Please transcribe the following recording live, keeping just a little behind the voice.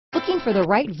Looking for the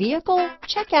right vehicle?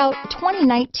 Check out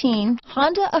 2019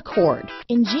 Honda Accord.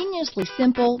 Ingeniously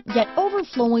simple, yet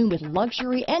overflowing with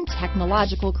luxury and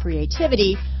technological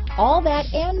creativity. All that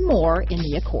and more in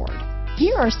the Accord.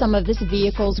 Here are some of this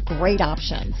vehicle's great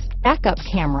options: backup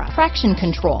camera, traction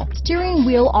control, steering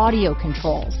wheel audio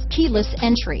controls, keyless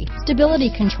entry, stability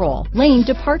control, lane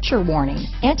departure warning,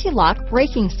 anti-lock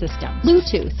braking system,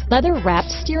 Bluetooth,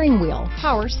 leather-wrapped steering wheel,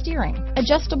 power steering,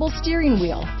 adjustable steering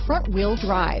wheel, front-wheel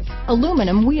drive,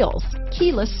 aluminum wheels,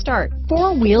 keyless start,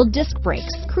 four-wheel disc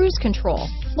brakes, cruise control,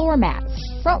 floor mats,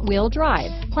 front-wheel drive,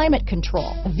 climate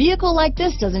control. A vehicle like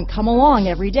this doesn't come along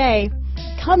every day.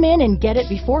 Come in and get it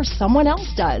before someone else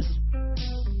does.